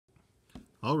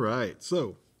All right,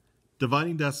 so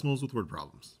dividing decimals with word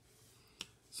problems.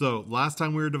 So last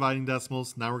time we were dividing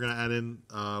decimals, now we're going to add in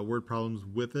word problems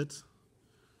with it.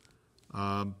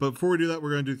 But before we do that, we're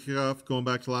going to do the kickoff, going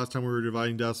back to last time we were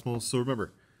dividing decimals. So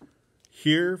remember,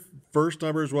 here, first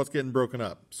number is what's getting broken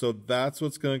up. So that's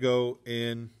what's going to go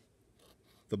in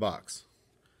the box.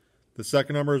 The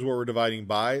second number is what we're dividing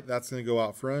by. That's going to go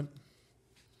out front.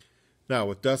 Now,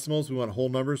 with decimals, we want whole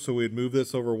numbers, so we'd move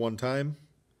this over one time.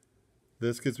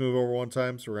 This gets moved over one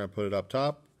time, so we're going to put it up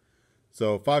top.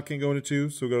 So 5 can go into 2,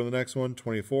 so we go to the next one,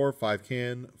 24. 5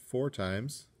 can 4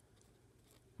 times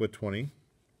with 20.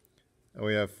 And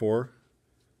we have 4.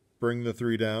 Bring the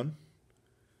 3 down.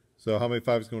 So how many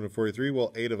 5s go into 43?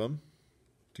 Well, 8 of them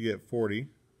to get 40.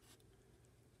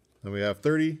 Then we have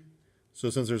 30. So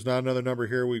since there's not another number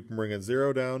here, we can bring a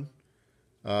 0 down.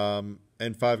 And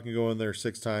 5 can go in there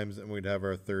 6 times, and we'd have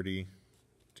our 30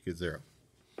 to get 0.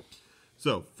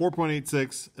 So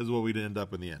 4.86 is what we'd end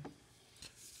up in the end.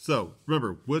 So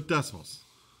remember, with decimals,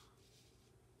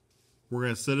 we're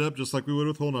going to set it up just like we would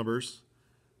with whole numbers.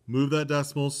 Move that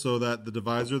decimal so that the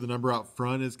divisor, the number out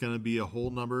front, is going to be a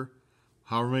whole number.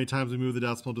 However many times we move the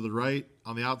decimal to the right,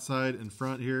 on the outside, in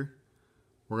front here,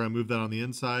 we're going to move that on the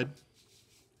inside.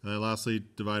 And then lastly,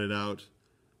 divide it out.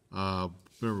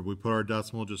 Remember, we put our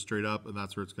decimal just straight up, and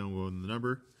that's where it's going to go in the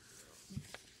number.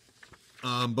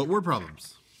 But word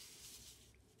problems.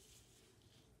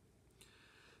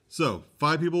 So,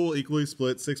 5 people will equally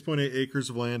split 6.8 acres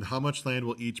of land. How much land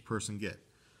will each person get?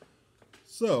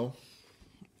 So,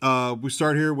 we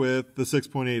start here with the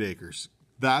 6.8 acres.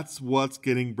 That's what's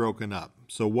getting broken up.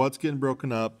 So, what's getting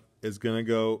broken up is going to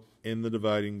go in the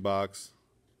dividing box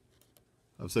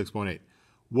of 6.8.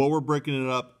 What we're breaking it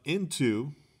up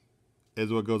into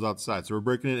is what goes outside. So, we're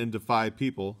breaking it into 5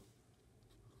 people.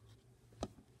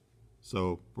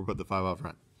 So, we'll put the 5 out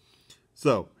front.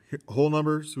 So, whole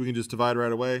number, so we can just divide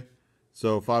right away.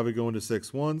 So 5 would go into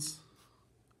 6 once.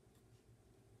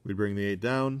 We'd bring the 8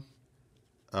 down.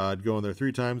 It'd go in there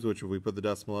 3 times, which if we put the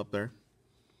decimal up there.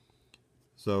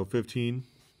 So 15.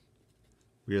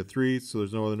 We have 3, so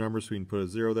there's no other number, so we can put a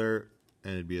 0 there,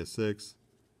 and it'd be a 6.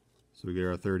 So we get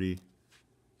our 30.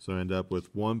 So I end up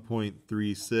with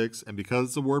 1.36, and because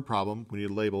it's a word problem, we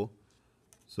need a label,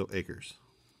 so acres.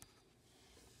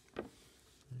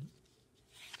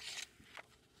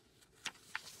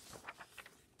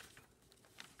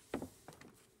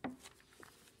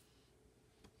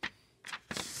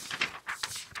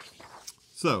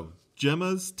 So,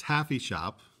 Gemma's Taffy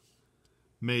Shop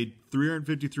made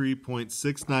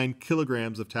 353.69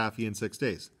 kilograms of taffy in 6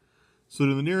 days. So,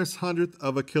 to the nearest hundredth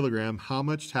of a kilogram, how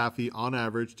much taffy on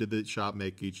average did the shop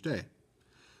make each day?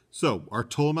 So, our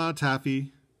total amount of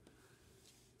taffy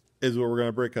is what we're going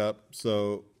to break up.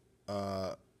 So,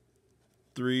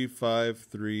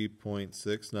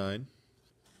 353.69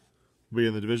 will be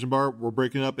in the division bar. We're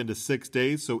breaking it up into 6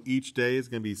 days, so each day is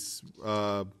going to be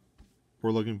we're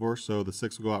looking for, so the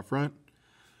 6 will go out front.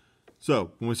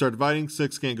 So when we start dividing,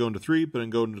 6 can't go into 3, but it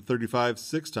can go into 35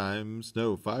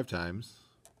 5 times.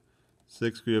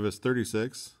 6 could give us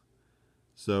 36.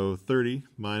 So 30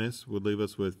 minus would leave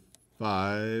us with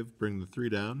 5, bring the 3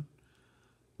 down.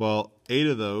 Well, 8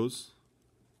 of those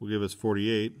will give us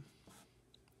 48.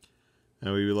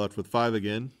 And we'd be left with 5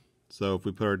 again. So if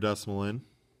we put our decimal in.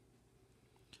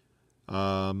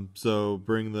 So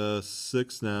bring the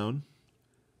 6 down.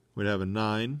 We'd have a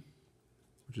 9,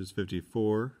 which is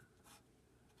 54,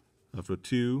 left with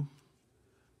 2,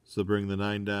 so bring the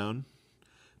 9 down.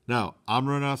 Now, I'm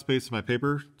running out of space in my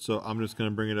paper, so I'm just going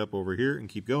to bring it up over here and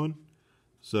keep going.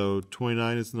 So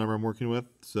 29 is the number I'm working with,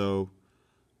 so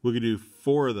we could do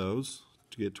 4 of those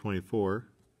to get 24.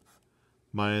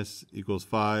 Minus equals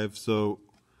 5, so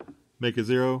make a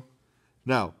 0.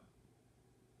 Now,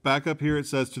 back up here it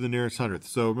says to the nearest hundredth.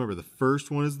 So remember, the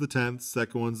first one is the tenths,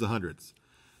 second one's the hundredths.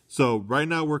 So right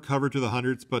now we're covered to the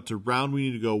hundredths, but to round we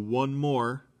need to go 1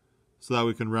 more so that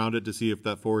we can round it to see if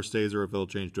that 4 stays or if it'll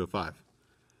change to a 5.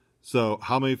 So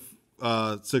how many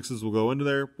 6s will go into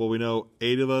there? Well, we know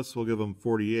 8 of us will give them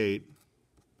 48.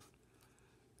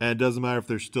 And it doesn't matter if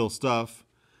there's still stuff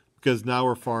because now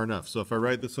we're far enough. So if I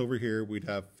write this over here, we'd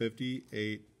have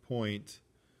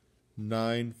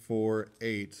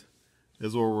 58.948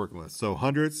 is what we're working with. So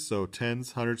hundredths, so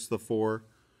tens, hundredths to the 4.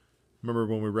 Remember,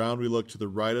 when we round, we look to the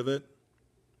right of it.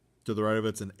 To the right of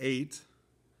it's an 8.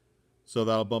 So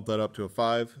that'll bump that up to a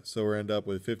 5. So we'll end up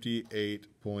with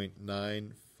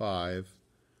 58.95.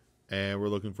 And we're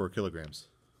looking for kilograms.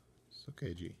 So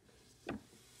kg.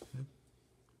 Okay.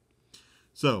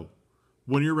 So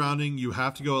when you're rounding, you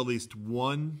have to go at least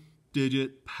 1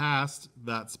 digit past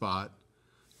that spot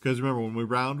Because remember, when we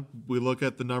round, we look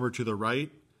at the number to the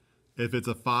right. If it's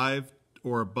a 5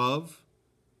 or above,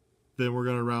 then we're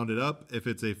going to round it up. If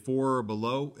it's a 4 or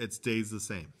below, it stays the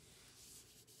same.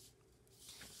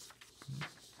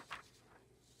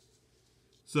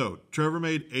 So Trevor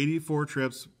made 84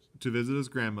 trips to visit his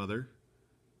grandmother.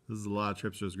 This is a lot of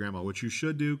trips to his grandma, which you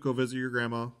should do. Go visit your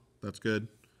grandma. That's good.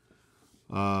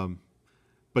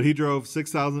 But he drove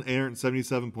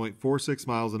 6,877.46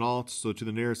 miles in all. So to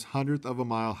the nearest hundredth of a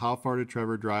mile, how far did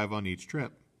Trevor drive on each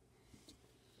trip?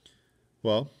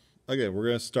 Well, again, we're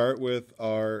going to start with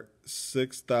our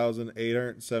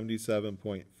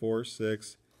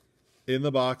 6,877.46 in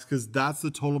the box because that's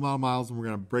the total amount of miles, and we're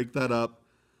going to break that up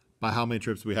by how many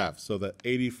trips we have. So that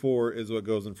 84 is what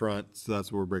goes in front, so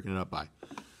that's what we're breaking it up by.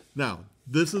 Now,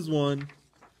 this is one.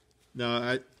 Now,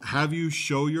 I have you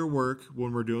show your work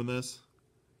when we're doing this,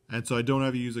 and so I don't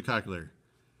have you use a calculator.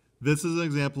 This is an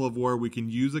example of where we can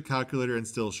use a calculator and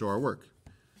still show our work.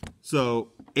 So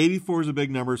 84 is a big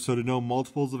number, so to know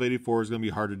multiples of 84 is going to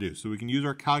be hard to do. So we can use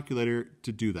our calculator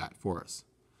to do that for us.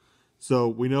 So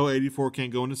we know 84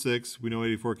 can't go into 6. We know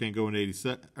 84 can't go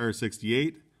into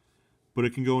 68, but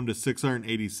it can go into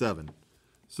 687.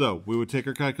 So we would take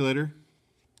our calculator,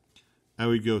 and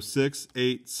we'd go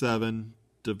 687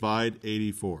 divide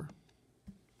 84.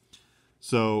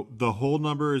 So the whole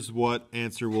number is what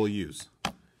answer we'll use.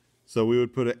 So we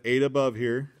would put an 8 above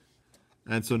here.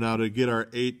 And so now to get our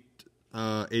 8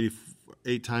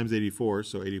 times 84,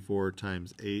 so 84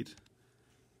 times 8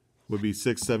 would be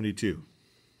 672.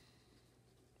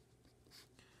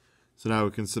 So now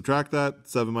we can subtract that.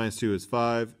 7 minus 2 is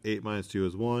 5. 8 minus 2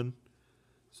 is 1.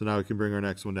 So now we can bring our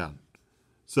next one down.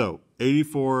 So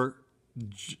 84,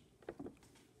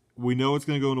 we know it's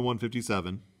going to go into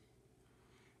 157.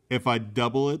 If I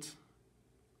double it,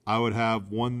 I would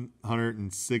have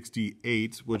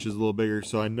 168, which is a little bigger.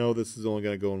 So I know this is only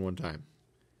going to go in one time.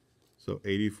 So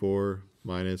 84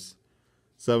 minus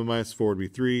 7 minus 4 would be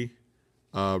 3.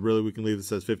 Really, we can leave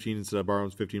this as 15 instead of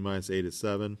borrowing. 15 minus 8 is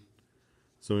 7.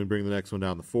 So we bring the next one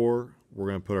down to 4. We're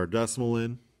going to put our decimal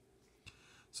in.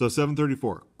 So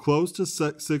 734, close to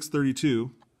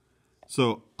 632.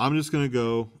 So I'm just going to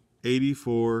go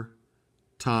 84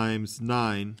 times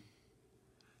 9.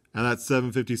 And that's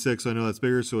 756, so I know that's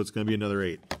bigger, so it's going to be another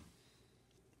 8.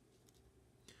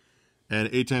 And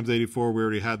 8 times 84 we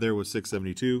already had there was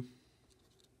 672.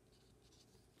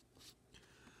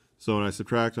 So when I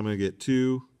subtract, I'm going to get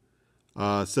 2.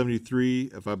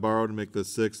 73, if I borrow to make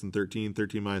this 6 and 13,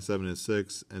 13 minus 7 is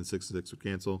 6, and 6 and 6 would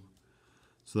cancel.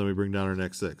 So then we bring down our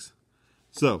next 6.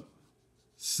 So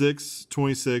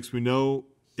 626, we know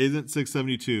isn't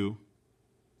 672,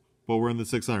 but we're in the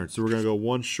 600. So we're going to go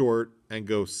one short and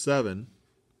go 7.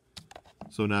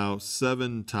 So now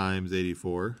 7 times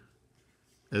 84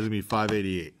 is going to be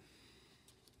 588.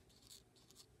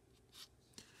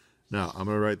 Now I'm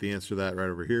going to write the answer to that right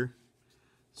over here.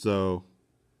 So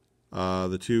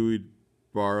the 2 we'd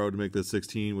borrow to make this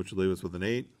 16, which would leave us with an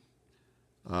 8.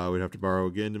 We'd have to borrow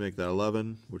again to make that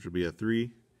 11, which would be a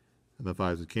 3. And the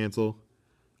 5s would cancel.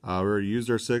 We already used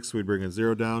our 6, so we'd bring a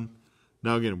 0 down.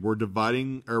 Now again, we're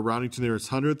dividing or rounding to the nearest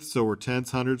hundredth, so we're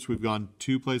tenths, hundredths. We've gone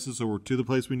 2 places, so we're to the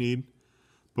place we need.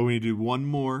 But we need to do one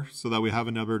more so that we have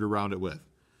a number to round it with.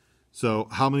 So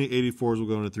how many 84s will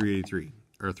go into 383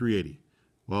 or 380?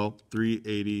 Well,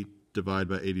 380 divided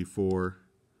by 84.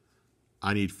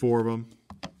 I need 4 of them.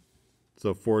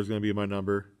 So 4 is going to be my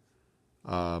number.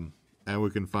 And we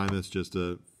can find this just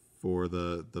for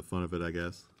the fun of it, I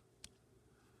guess.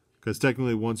 Because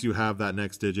technically, once you have that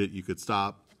next digit, you could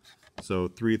stop. So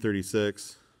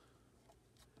 336.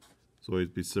 So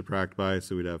we'd be subtract by,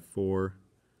 so we'd have 4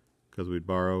 because we'd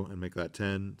borrow and make that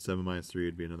 10. 7 minus 3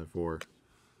 would be another 4.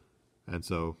 And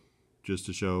so just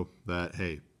to show that,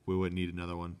 hey, we wouldn't need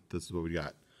another one. This is what we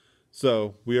got.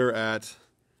 So we are at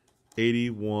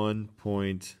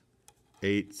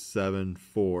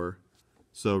 81.874.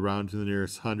 So round to the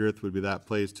nearest hundredth would be that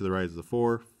place. To the right is the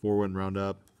 4. 4 wouldn't round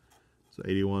up. So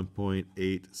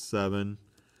 81.87.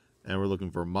 And we're looking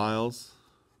for miles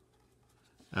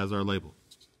as our label.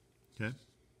 Okay.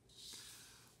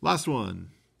 Last one.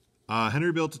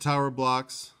 Henry built a tower of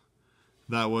blocks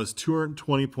that was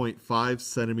 220.5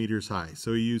 centimeters high.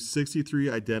 So he used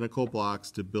 63 identical blocks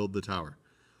to build the tower.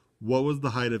 What was the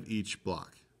height of each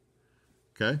block?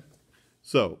 Okay.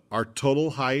 So our total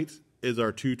height is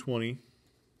our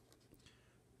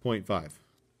 220.5.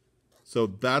 So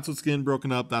that's what's getting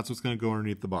broken up. That's what's going to go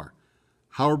underneath the bar.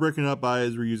 How we're breaking it up by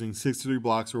is we're using 63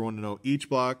 blocks. We want to know each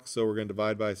block, so we're going to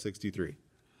divide by 63.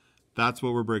 That's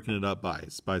what we're breaking it up by,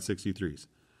 is by 63s.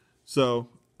 So,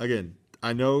 again,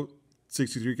 I know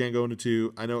 63 can't go into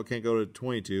 2. I know it can't go to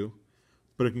 22.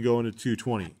 but it can go into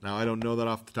 220. Now, I don't know that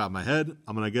off the top of my head.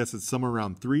 I'm going to guess it's somewhere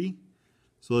around 3.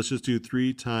 So let's just do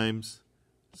 3 times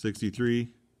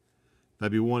 63.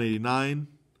 That'd be 189.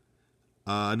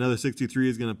 Another 63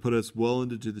 is going to put us well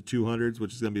into the 200s,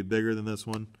 which is going to be bigger than this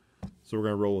one. So we're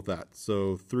going to roll with that.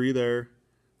 So 3 there,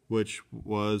 which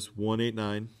was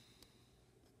 189.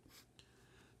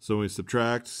 So when we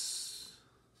subtract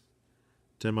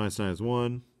 10 minus 9 is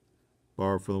 1.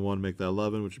 Borrow from the 1, make that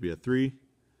 11, which would be a 3.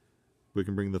 We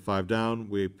can bring the 5 down.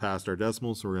 We passed our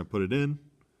decimal, so we're going to put it in.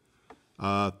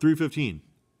 315.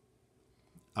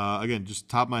 Again, just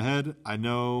top of my head, I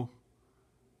know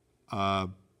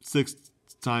 6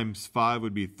 times 5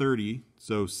 would be 30.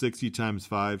 So 60 times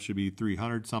 5 should be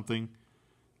 300 something.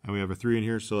 And we have a 3 in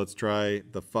here, so let's try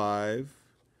the 5.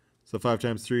 So 5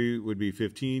 times 3 would be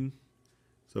 15.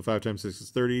 So 5 times 6 is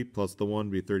 30, plus the 1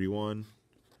 would be 31.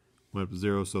 Went up to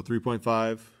 0, so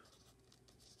 3.5.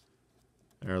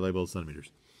 And our label is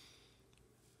centimeters.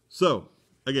 So,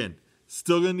 again,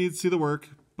 still going to need to see the work,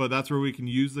 but that's where we can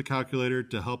use the calculator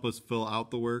to help us fill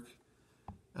out the work.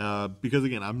 Because,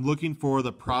 again, I'm looking for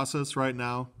the process right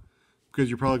now, because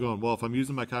you're probably going, well, if I'm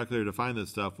using my calculator to find this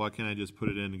stuff, why can't I just put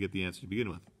it in and get the answer to begin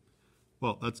with?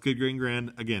 Well, that's good, great, and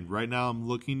grand. Again, right now I'm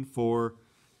looking for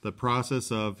the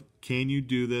process of, can you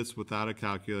do this without a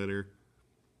calculator?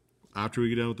 After we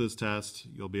get done with this test,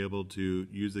 you'll be able to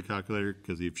use the calculator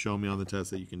because you've shown me on the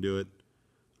test that you can do it.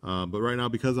 But right now,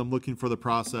 because I'm looking for the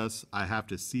process, I have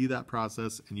to see that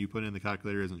process, and you put it in the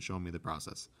calculator isn't showing me the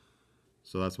process.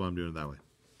 So that's why I'm doing it that way.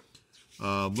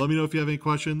 Let me know if you have any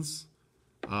questions.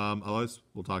 Otherwise,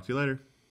 we'll talk to you later.